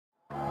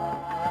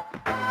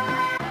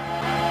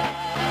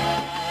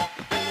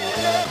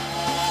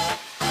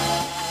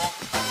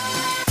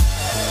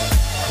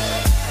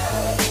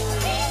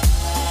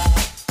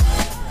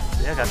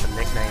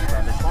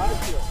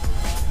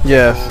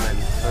Yes.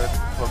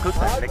 Well, Cook's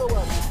not a nickname.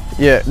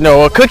 Yeah. No.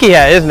 Well, Cookie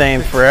had his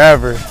name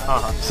forever,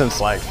 since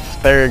like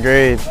 3rd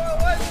grade.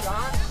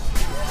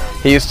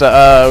 He used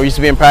to. We used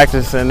to be in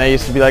practice, and they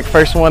used to be like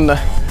first one to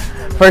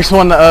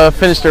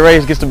finish the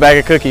race gets the bag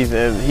of cookies,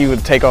 and he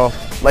would take off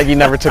like he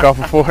never took off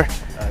before.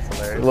 That's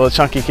hilarious. A little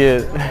chunky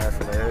kid. That's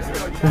hilarious.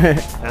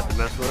 Have to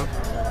mess with him.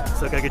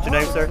 So can I get your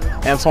name, sir?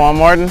 Antwann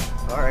Martin.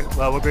 All right.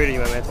 Well, what grade are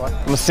you at, Antwann?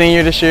 I'm a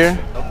senior this year.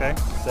 Okay.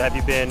 So have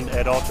you been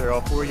at Alter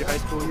all 4 of your high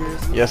school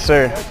years? Yes,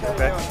 sir.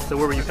 Okay. So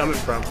where were you coming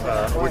from?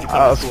 Where'd you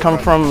come I was coming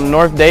from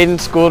North Dayton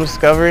School of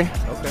Discovery.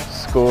 Okay.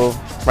 School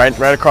right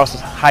across the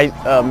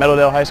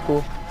Meadowdale High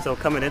School. So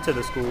coming into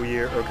the school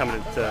year, or coming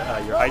into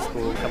your high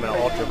school, coming to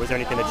Alter, was there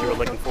anything that you were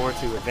looking forward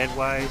to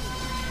event-wise?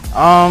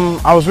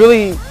 I was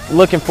really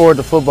looking forward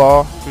to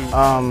football.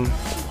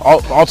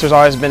 Alter's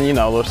always been,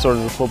 sort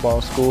of the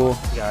football school.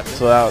 Gotcha.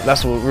 So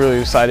that's what really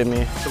excited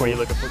me. So were you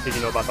looking for, did you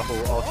know about the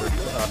whole Alter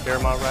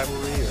Fairmont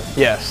rivalry? Or?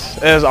 Yes,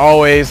 it was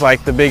always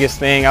like the biggest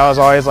thing. I was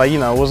always like,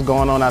 what's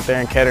going on out there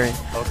in Kettering.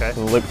 Okay.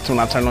 Look when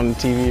I turned on the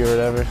TV or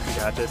whatever.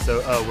 Gotcha.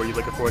 So were you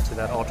looking forward to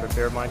that Alter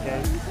Fairmont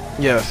game?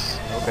 Yes.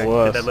 Okay. It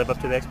was. Did that live up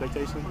to the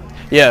expectation?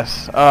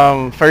 Yes.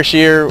 First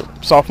year,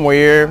 sophomore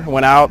year,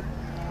 went out.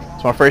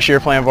 It's my first year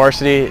playing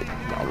varsity.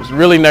 I was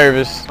really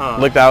nervous.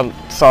 Looked out,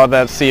 saw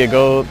that sea of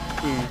gold.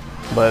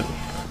 But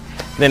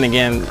then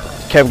again,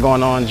 kept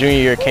going on. Junior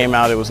year came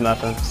out, it was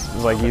nothing. It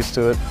was like used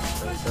to it.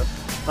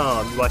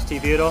 You watch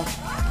TV at all?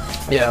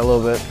 Yeah, a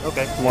little bit.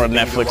 Okay. More of a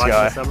Netflix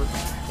guy.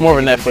 More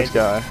of a Netflix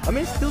guy. I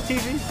mean, it's still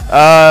TV.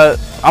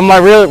 I'm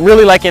like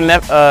really liking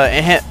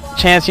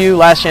Chance U,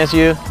 Last Chance U.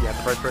 Yeah,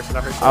 the first person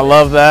I heard. I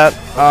love that.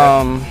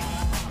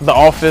 Okay. The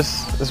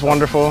Office is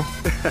wonderful.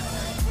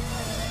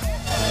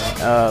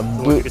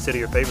 What would you consider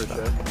your favorite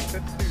show?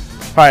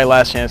 Probably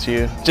Last Chance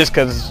U, just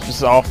because it's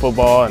just all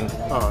football and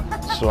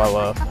that's what I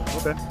love.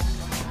 Okay.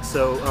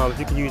 So if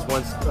you could use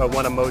one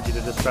emoji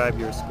to describe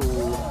your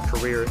school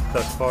career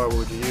thus far, what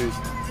would you use?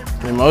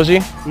 An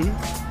emoji?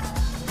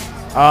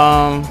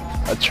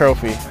 A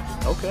trophy.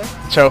 Okay.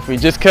 Trophy,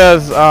 just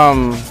cause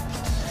I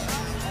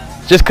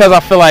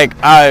feel like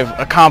I've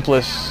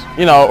accomplished,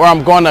 or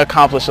I'm going to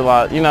accomplish a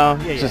lot,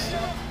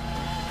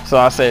 So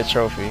I say a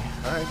trophy. All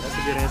right, that's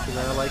a good answer,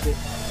 man. I like it.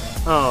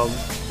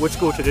 Which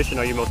school tradition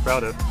are you most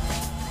proud of?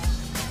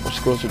 Which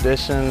school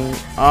tradition?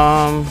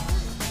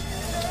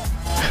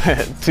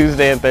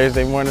 Tuesday and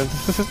Thursday mornings.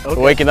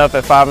 Okay. Waking up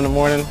at 5 in the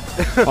morning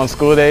on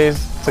school days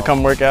to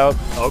come work out.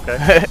 Okay.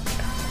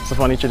 It's a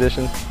funny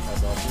tradition.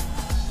 That's awesome.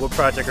 What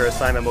project or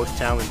assignment most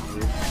challenged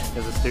you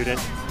as a student?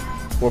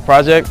 What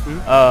project?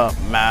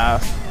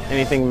 Math.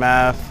 Anything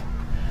math.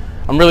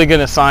 I'm really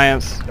good at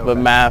science, but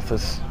math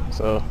is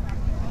so.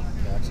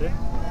 Gotcha.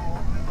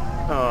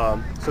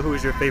 So who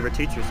is your favorite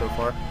teacher so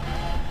far?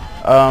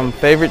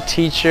 Favorite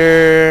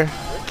teacher,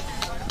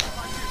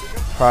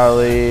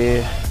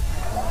 probably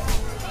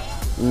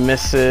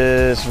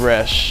Mrs.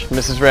 Resch.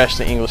 Mrs. Resch,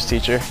 the English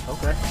teacher.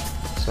 Okay.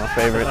 It's my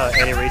favorite.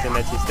 Any reason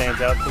that she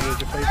stands out to you as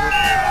your favorite?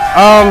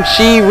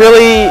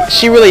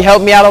 She really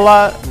helped me out a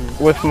lot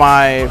with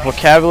my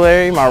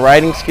vocabulary, my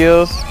writing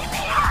skills.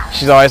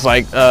 She's always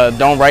like,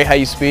 don't write how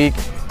you speak.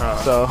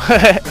 So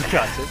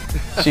Gotcha.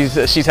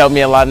 she's helped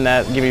me a lot in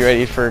that, get me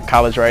ready for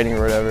college writing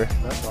or whatever.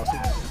 That's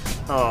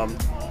awesome.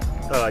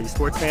 You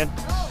sports fan?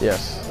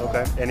 Yes.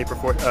 Okay.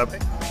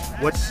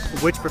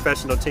 Which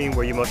professional team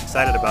were you most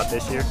excited about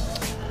this year?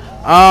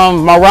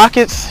 My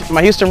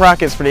Houston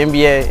Rockets for the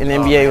NBA, and the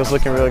NBA was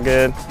looking real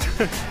good.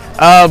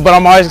 But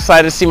I'm always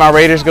excited to see my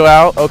Raiders go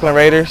out, Oakland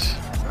Raiders.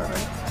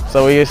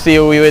 So we see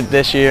what we did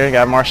this year.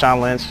 Got Marshawn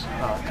Lynch,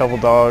 a couple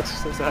dogs.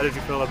 So how did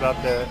you feel about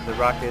the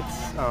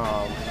Rockets,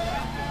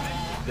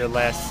 their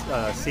last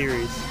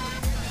series?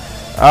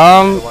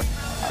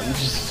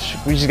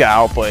 We just got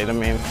outplayed. I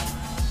mean,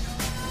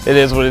 it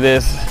is what it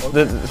is.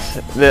 Okay.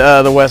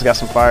 The West got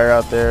some fire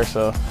out there,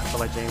 so. I feel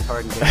like James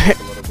Harden gave us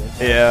a little bit.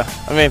 Yeah,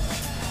 I mean,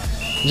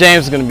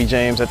 James is going to be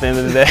James at the end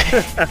of the day.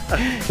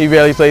 He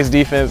barely plays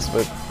defense,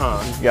 but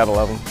you got to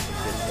love him.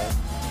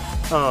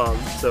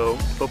 So,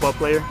 football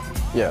player?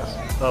 Yes.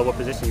 What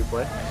position you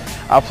play?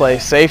 I play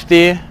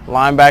safety,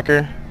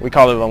 linebacker. We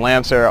call it a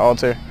Lancer or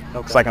Alter. Okay.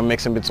 It's like a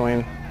mix in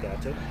between.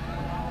 Gotcha.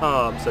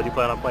 So do you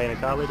plan on playing in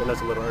college? I know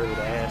it's a little early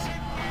to ask.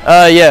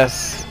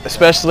 Yes,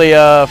 especially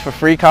for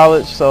free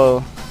college.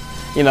 So,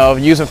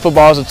 using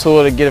football as a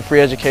tool to get a free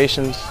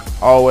education is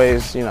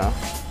always,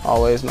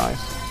 always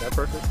nice. That's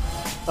perfect.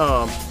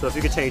 So if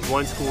you could change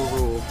one school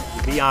rule,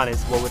 be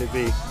honest, what would it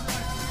be?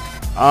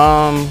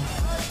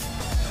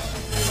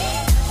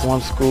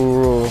 One school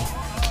rule.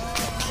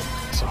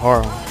 It's a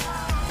hard one.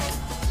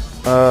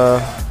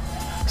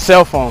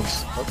 Cell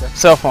phones. Okay.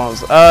 Cell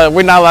phones.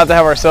 We're not allowed to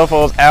have our cell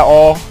phones at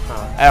all.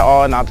 At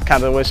all, and I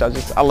kind of wish I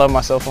love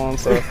my cell phone,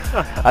 so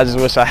I just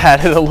wish I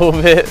had it a little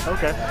bit.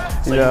 Okay.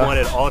 So you want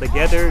it all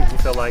together? You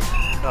feel like?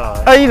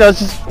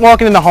 Just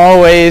walking in the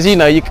hallways, you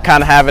can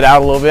kind of have it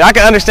out a little bit. I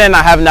can understand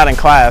not having that in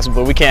class,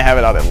 but we can't have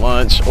it out at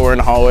lunch or in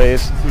the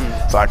hallways.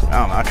 So I don't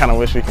know. I kind of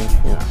wish we can,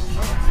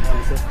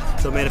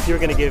 So man, if you were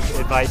going to give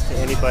advice to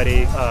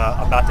anybody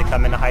about to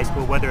come into high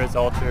school, whether it's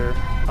Alter,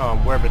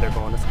 wherever they're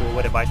going to school,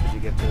 what advice would you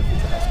give to a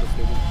future high school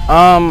student?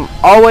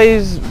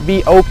 Always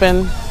be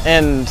open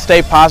and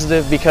stay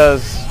positive,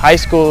 because high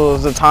school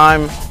is a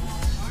time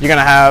you're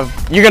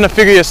gonna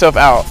figure yourself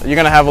out. You're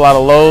gonna have a lot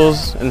of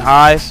lows and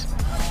highs,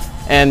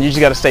 and you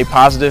just gotta stay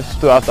positive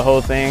throughout the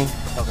whole thing.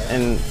 Okay.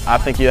 And I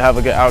think you'll have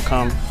a good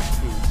outcome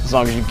as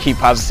long as you keep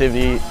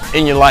positivity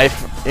in your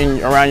life,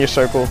 around your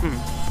circle.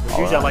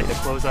 Usually I like to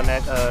close on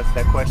that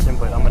question,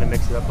 but I'm going to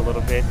mix it up a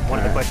little bit. One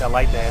of the questions I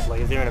like to ask, like,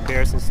 is there an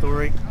embarrassing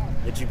story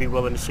that you'd be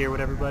willing to share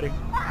with everybody?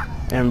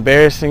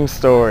 Embarrassing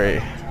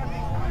story.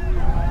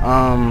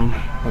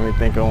 Let me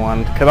think of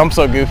one, because I'm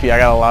so goofy. I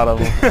got a lot of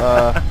them.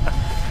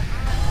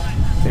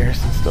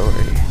 Embarrassing story.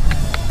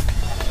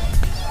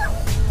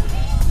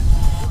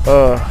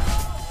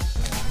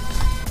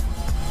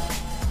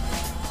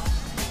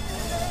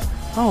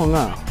 Oh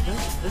no.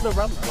 There's no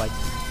problem. Like,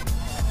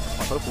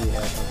 hopefully you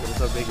have something. It's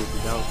so big if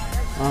you don't.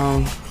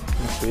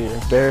 Let's see.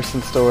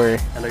 Embarrassing story.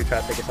 I know you're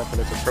trying to think of something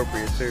that's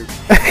appropriate too.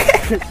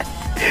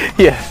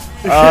 Yeah.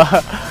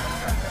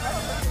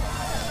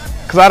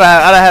 Cause I'd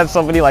have had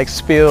so many like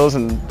spills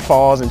and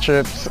falls and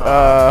trips.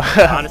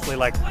 Honestly,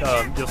 like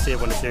you'll see it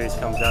when the series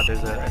comes out.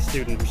 There's a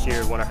student who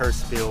shared one of her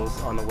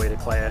spills on the way to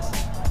class.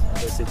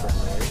 It was super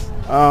hilarious.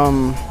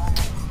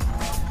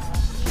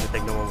 She didn't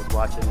think no one was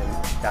watching and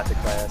got to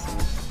class.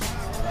 And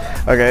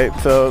okay,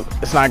 so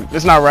it's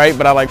not right,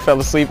 but I like fell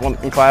asleep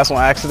in class on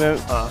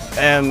accident,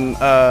 and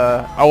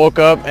I woke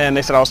up and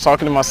they said I was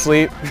talking in my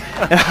sleep.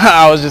 And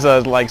I was just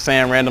like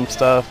saying random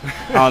stuff.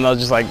 I don't know,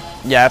 just like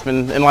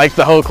yapping, and like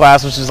the whole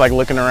class was just like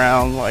looking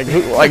around, like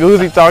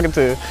who's he talking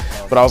to?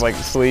 But I was like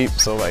asleep,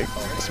 so like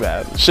it's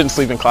bad. Shouldn't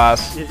sleep in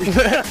class.